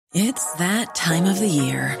It's that time of the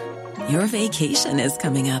year. Your vacation is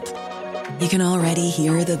coming up. You can already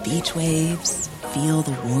hear the beach waves, feel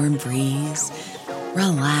the warm breeze,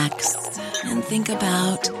 relax, and think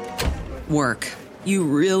about work. You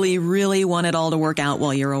really, really want it all to work out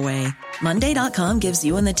while you're away. Monday.com gives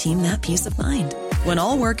you and the team that peace of mind. When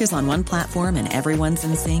all work is on one platform and everyone's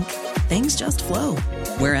in sync, things just flow.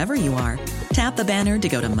 Wherever you are, tap the banner to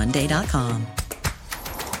go to Monday.com.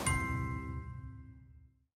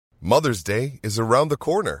 Mother's Day is around the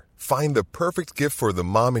corner. Find the perfect gift for the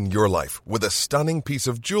mom in your life with a stunning piece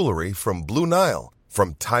of jewelry from Blue Nile.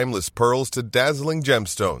 From timeless pearls to dazzling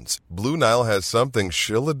gemstones, Blue Nile has something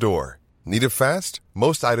she'll adore. Need it fast?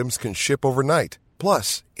 Most items can ship overnight.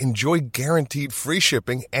 Plus, enjoy guaranteed free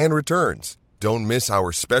shipping and returns. Don't miss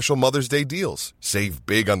our special Mother's Day deals. Save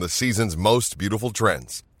big on the season's most beautiful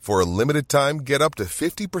trends. For a limited time, get up to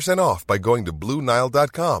 50% off by going to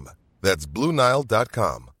BlueNile.com. That's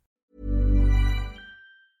BlueNile.com.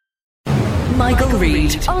 Michael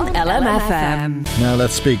Reid on LMFM. Now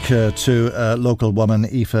let's speak to local woman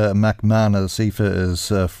Aoife McManus. Aoife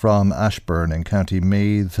is from Ashburn in County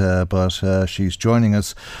Meath, but she's joining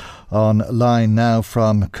us online now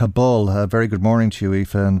from Kabul. Very good morning to you,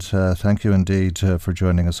 Aoife, and thank you indeed for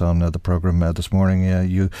joining us on the programme this morning.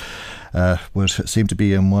 You would seem to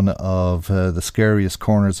be in one of the scariest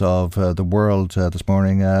corners of the world this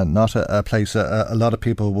morning. Not a place a lot of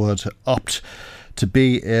people would opt to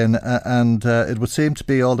be in, and it would seem to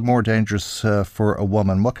be all the more dangerous for a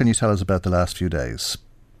woman. What can you tell us about the last few days?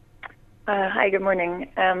 Hi, good morning.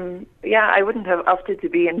 I wouldn't have opted to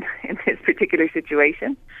be in this particular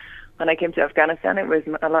situation. When I came to Afghanistan, it was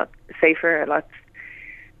a lot safer,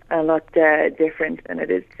 a lot different than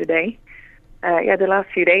it is today. The last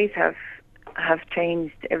few days have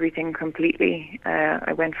changed everything completely.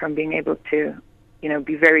 I went from being able to,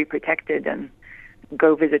 be very protected and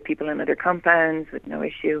go visit people in other compounds with no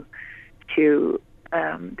issue, to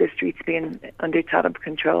the streets being under Talib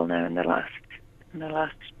control now in the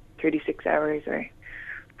last 36 hours or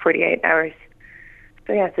 48 hours.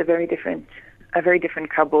 So it's a very different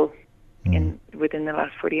Kabul within the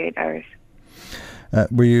last 48 hours.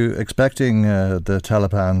 Were you expecting the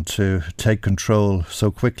Taliban to take control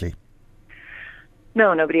so quickly?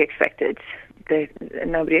 No, nobody expected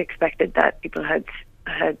that. People had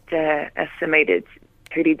estimated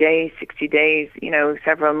 30 days, 60 days,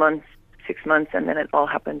 several months, 6 months, and then it all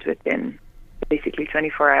happened within basically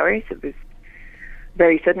 24 hours. It was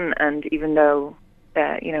very sudden, and even though,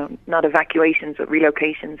 not evacuations but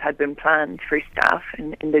relocations had been planned for staff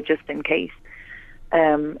in the just in case,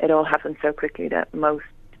 it all happened so quickly that most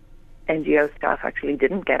NGO staff actually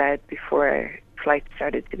didn't get out before flights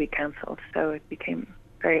started to be cancelled. So it became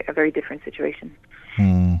a very different situation.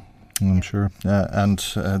 I'm sure. And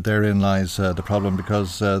therein lies the problem,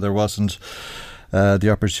 because there wasn't the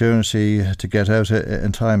opportunity to get out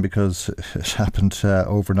in time, because it happened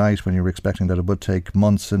overnight when you were expecting that it would take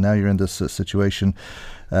months, and now you're in this situation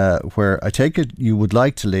where I take it you would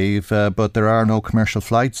like to leave, but there are no commercial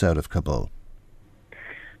flights out of Kabul.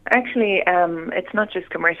 Actually, it's not just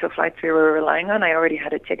commercial flights we were relying on. I already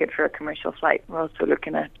had a ticket for a commercial flight. We're also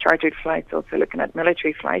looking at chartered flights, also looking at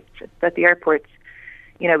military flights. At the airports,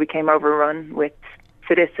 became overrun with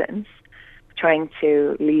citizens trying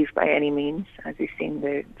to leave by any means, as we've seen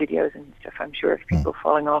the videos and stuff, I'm sure, of people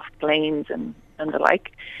falling off planes and the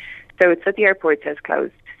like. So it's at the airports has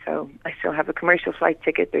closed. So I still have a commercial flight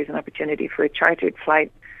ticket. There's an opportunity for a chartered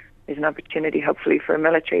flight. There's an opportunity, hopefully, for a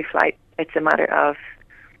military flight. It's a matter of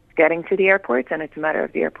getting to the airport, and it's a matter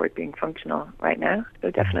of the airport being functional right now.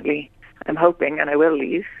 So definitely, I'm hoping, and I will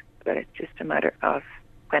leave, but it's just a matter of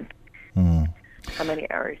when. How many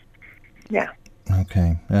hours? Yeah.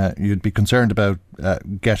 Okay. You'd be concerned about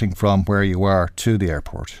getting from where you are to the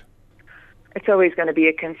airport. It's always going to be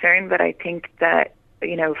a concern, but I think that,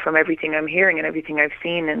 from everything I'm hearing and everything I've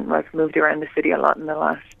seen, and I've moved around the city a lot in the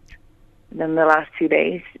last 2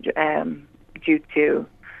 days, due to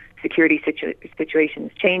security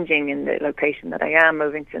situations changing in the location that I am,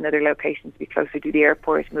 moving to another location to be closer to the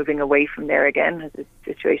airport, moving away from there again as the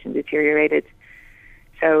situation deteriorated.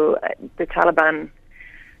 So the Taliban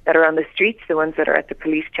that are on the streets, the ones that are at the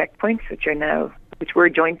police checkpoints, which were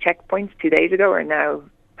joint checkpoints 2 days ago, are now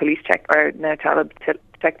Talib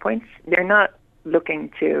checkpoints. They're not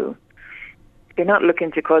looking to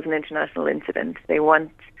cause an international incident. They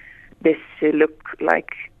want this to look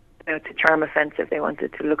like, it's a charm offensive. They want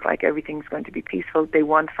it to look like everything's going to be peaceful. They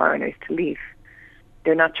want foreigners to leave.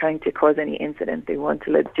 They're not trying to cause any incident. They want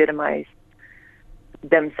to legitimize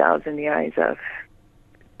themselves in the eyes of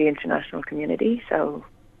the international community. So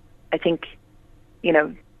I think,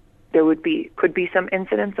 could be some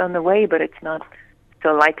incidents on the way, but it's not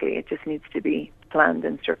so likely. It just needs to be planned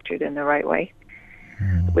and structured in the right way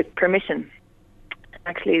with permission.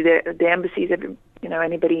 Actually, the embassies,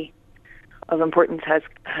 anybody of importance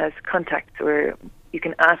has contacts where you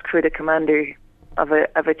can ask for the commander of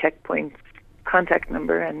a checkpoint contact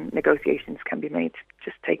number, and negotiations can be made. It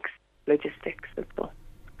just takes logistics. That's all.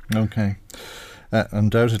 Okay.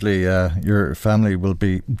 Undoubtedly, your family will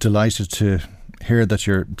be delighted to hear that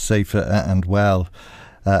you're safe and well,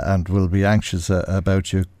 and will be anxious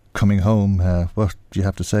about you coming home. What do you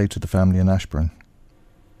have to say to the family in Ashbourne?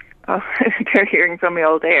 Oh, they're hearing from me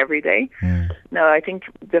all day, every day. No, I think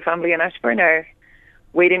the family in Ashbourne are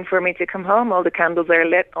waiting for me to come home. All the candles are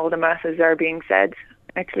lit, all the masses are being said.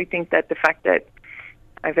 I actually think that the fact that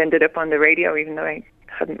I've ended up on the radio, even though I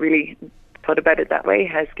hadn't really thought about it that way,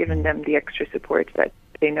 has given them the extra support that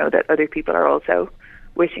they know that other people are also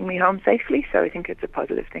wishing me home safely. So I think it's a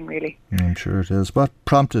positive thing, really. I'm sure it is. What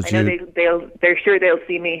prompted you? I know they're sure they'll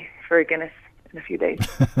see me for a Guinness in a few days.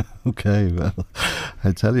 Okay, well,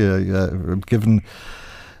 I tell you, given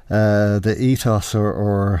the ethos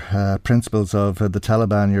or principles of the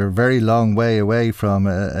Taliban, you're a very long way away from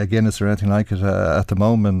a Guinness or anything like it at the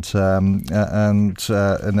moment, and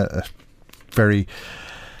in a very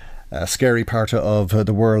scary part of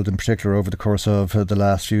the world, in particular over the course of the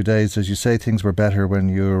last few days. As you say, things were better when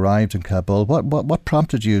you arrived in Kabul. What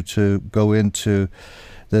prompted you to go into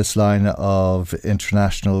this line of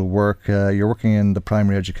international work? You're working in the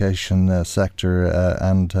primary education sector,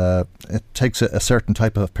 and it takes a certain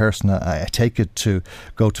type of person, I take it, to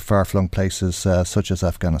go to far-flung places such as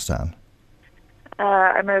Afghanistan.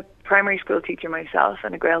 I'm a primary school teacher myself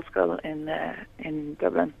in a Gael school in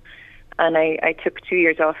Dublin. And I took 2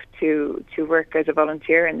 years off to work as a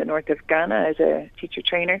volunteer in the north of Ghana as a teacher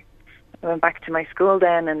trainer. I went back to my school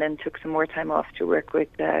then, and then took some more time off to work with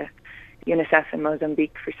UNICEF in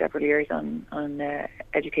Mozambique for several years on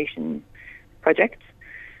education projects.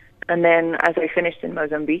 And then as I finished in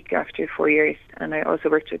Mozambique after 4 years, and I also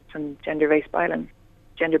worked with some gender-based violence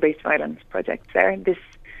projects there, this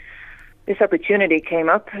opportunity came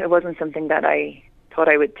up. It wasn't something that I thought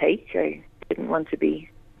I would take. I didn't want to be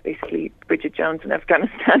basically Bridget Jones in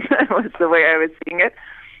Afghanistan. was the way I was seeing it.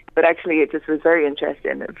 But actually it just was very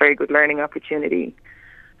interesting, a very good learning opportunity,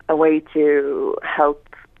 a way to help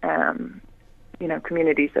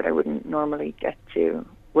communities that I wouldn't normally get to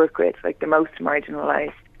work with, like the most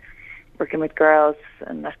marginalised, working with girls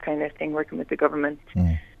and that kind of thing, working with the government.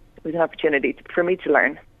 It was an opportunity for me to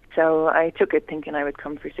learn. So I took it thinking I would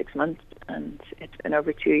come for 6 months, and it's been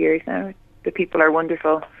over 2 years now. The people are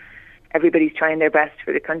wonderful. Everybody's trying their best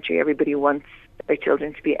for the country. Everybody wants their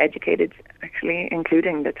children to be educated, actually,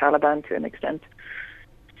 including the Taliban to an extent.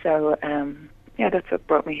 So, that's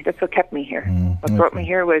what kept me here. What brought me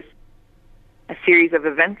here was a series of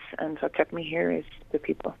events, and what kept me here is the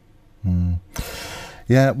people.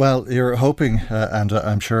 Yeah, well, you're hoping, and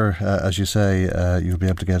I'm sure, as you say, you'll be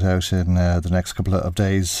able to get out in the next couple of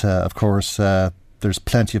days. Of course, there's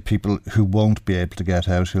plenty of people who won't be able to get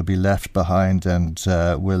out, who'll be left behind and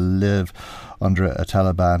will live under a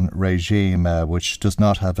Taliban regime, which does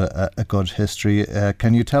not have a good history.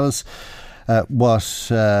 Can you tell us what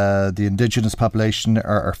the indigenous population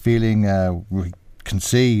are feeling? We can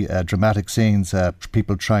see dramatic scenes,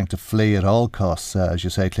 people trying to flee at all costs, as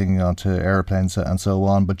you say, clinging onto airplanes and so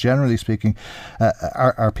on. But generally speaking,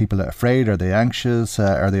 are people afraid? Are they anxious?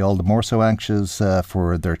 Are they all the more so anxious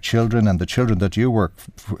for their children and the children that you work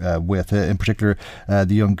with, in particular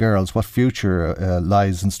the young girls? What future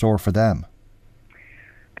lies in store for them?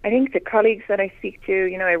 I think the colleagues that I speak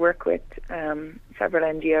to, I work with several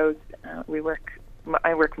NGOs.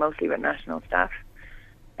 I work mostly with national staff.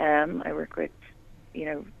 I work with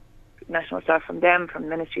national staff from them, from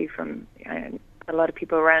ministry, from a lot of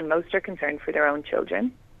people around. Most are concerned for their own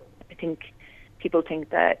children. I think people think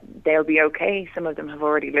that they'll be okay. Some of them have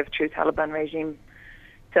already lived through Taliban regime.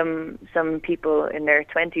 Some people in their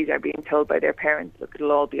 20s are being told by their parents, look,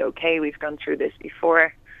 it'll all be okay. We've gone through this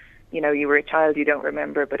before. You were a child, you don't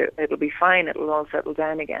remember, but it'll be fine. It'll all settle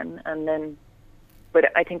down again. But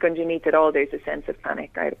I think underneath it all, there's a sense of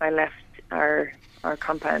panic. I left our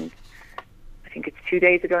compound, I think it's 2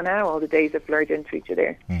 days ago now. All the days have blurred into each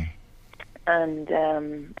other.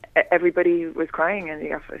 And everybody was crying in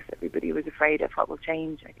the office. Everybody was afraid of what will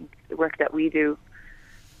change. I think the work that we do,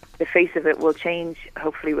 the face of it will change.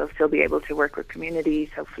 Hopefully we'll still be able to work with communities.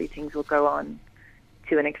 Hopefully things will go on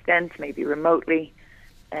to an extent, maybe remotely.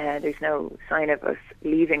 There's no sign of us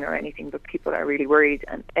leaving or anything, but people are really worried.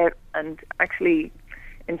 And actually,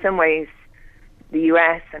 in some ways, the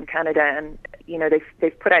US and Canada, and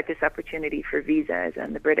they've put out this opportunity for visas,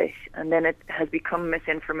 and the British, and then it has become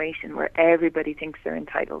misinformation where everybody thinks they're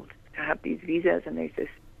entitled to have these visas, and there's this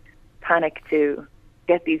panic to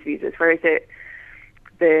get these visas, whereas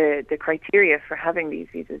the criteria for having these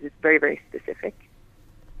visas is very, very specific,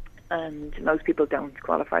 and most people don't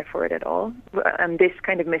qualify for it at all. And this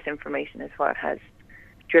kind of misinformation is what has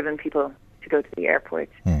driven people to go to the airport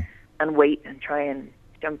and wait and try and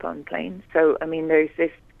jump on planes. So, I mean, there's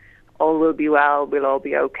this all will be well, we'll all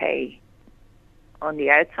be okay on the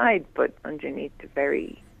outside, but underneath a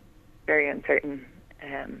very, very uncertain,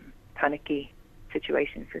 panicky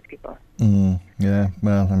situation for people. Yeah,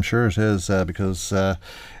 well, I'm sure it is because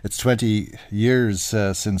it's 20 years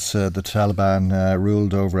since the Taliban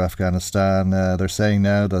ruled over Afghanistan. They're saying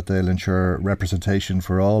now that they'll ensure representation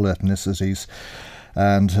for all ethnicities,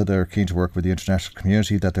 and they're keen to work with the international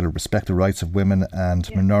community, that they'll respect the rights of women and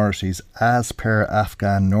minorities as per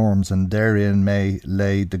Afghan norms, and therein may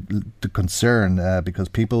lay the concern because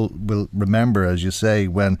people will remember, as you say,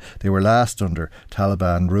 when they were last under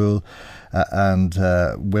Taliban rule and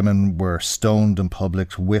women were stoned in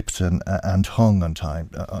public, whipped and hung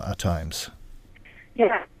at times.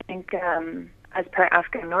 Yeah, I think as per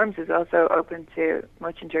Afghan norms is also open to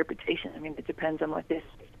much interpretation. I mean, it depends on what this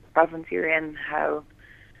province you're in, how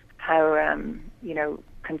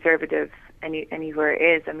conservative anywhere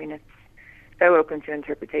is. I mean, it's so open to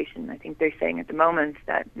interpretation. I think they're saying at the moment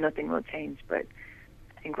that nothing will change, but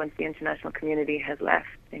I think once the international community has left,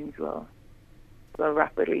 things will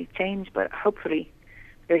rapidly change. But hopefully,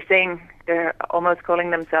 they're almost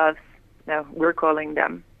calling themselves, now we're calling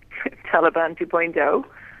them Taliban 2.0,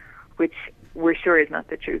 which we're sure is not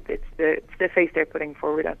the truth. It's the face they're putting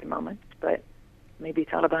forward at the moment, but maybe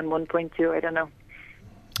Taliban 1.2, I don't know.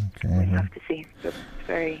 Okay, we have to see. So it's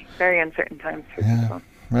very, very uncertain times for people.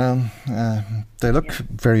 Well, they look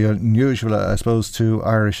very unusual, I suppose, to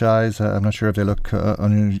Irish eyes. I'm not sure if they look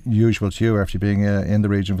unusual to you after being in the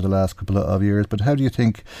region for the last couple of years. But how do you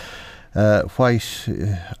think white,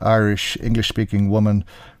 Irish, English-speaking woman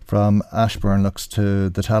from Ashbourne looks to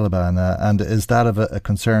the Taliban? And is that of a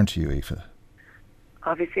concern to you, Aoife?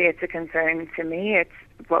 Obviously, it's a concern to me. It's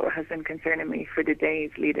what has been concerning me for the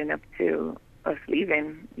days leading up to us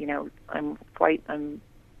leaving. I'm white, I'm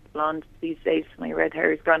blonde these days, my red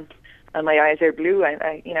hair is gone, and my eyes are blue.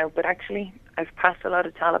 But actually, I've passed a lot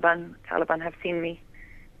of Taliban. Taliban have seen me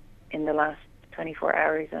in the last 24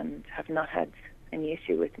 hours and have not had any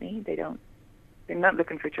issue with me. They're not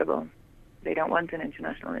looking for trouble. They don't want an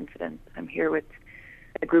international incident. I'm here with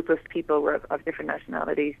a group of people of different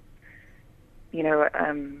nationalities.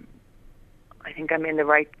 I think I'm in the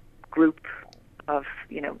right group of,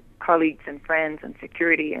 colleagues and friends and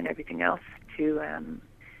security and everything else I'm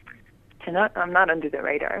not under the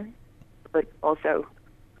radar, but also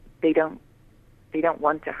they don't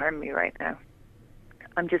want to harm me right now.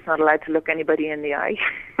 I'm just not allowed to look anybody in the eye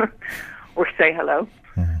or say hello,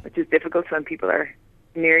 which is difficult when people are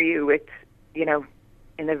near you with, in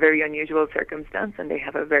a very unusual circumstance, and they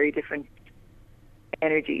have a very different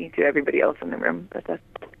energy to everybody else in the room. But that's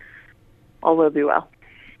all will be well.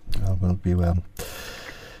 All will be well.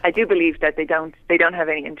 I do believe that they don't have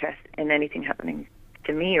any interest in anything happening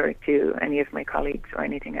to me or to any of my colleagues or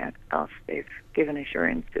anything else. They've given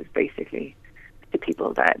assurances basically to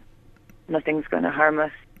people that nothing's going to harm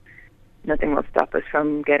us, nothing will stop us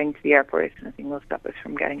from getting to the airport, nothing will stop us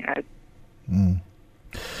from getting out.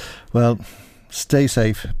 Well, stay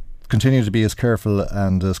safe. Continue to be as careful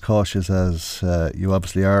and as cautious as you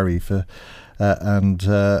obviously are, Aoife. And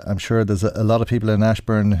I'm sure there's a lot of people in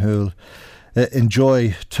Ashbourne who'll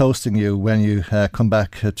enjoy toasting you when you come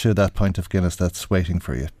back to that pint of Guinness that's waiting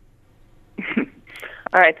for you.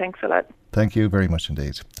 All right, thanks a lot. Thank you very much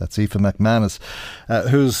indeed. That's Aoife McManus,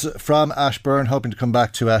 who's from Ashbourne, hoping to come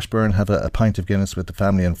back to Ashbourne, have a pint of Guinness with the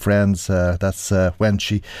family and friends. That's when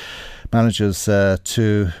she manages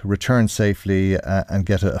to return safely and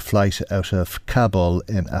get a flight out of Kabul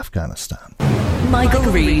in Afghanistan.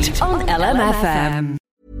 Michael Reid on LMFM.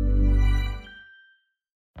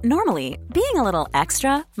 Normally, being a little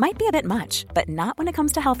extra might be a bit much, but not when it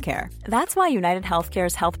comes to healthcare. That's why United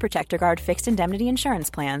Healthcare's Health Protector Guard fixed indemnity insurance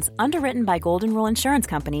plans, underwritten by Golden Rule Insurance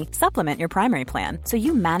Company, supplement your primary plan so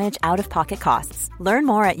you manage out-of-pocket costs. Learn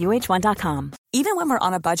more at UH1.com. Even when we're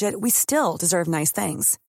on a budget, we still deserve nice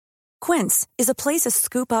things. Quince is a place to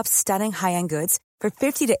scoop up stunning high-end goods for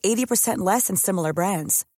 50 to 80% less than similar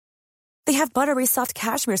brands. They have buttery soft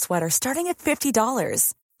cashmere sweaters starting at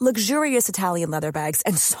 $50, luxurious Italian leather bags,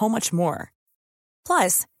 and so much more.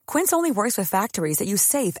 Plus, Quince only works with factories that use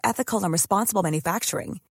safe, ethical, and responsible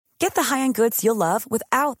manufacturing. Get the high-end goods you'll love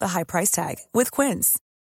without the high price tag with Quince.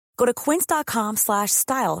 Go to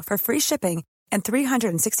quince.com/style for free shipping and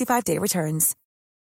 365-day returns.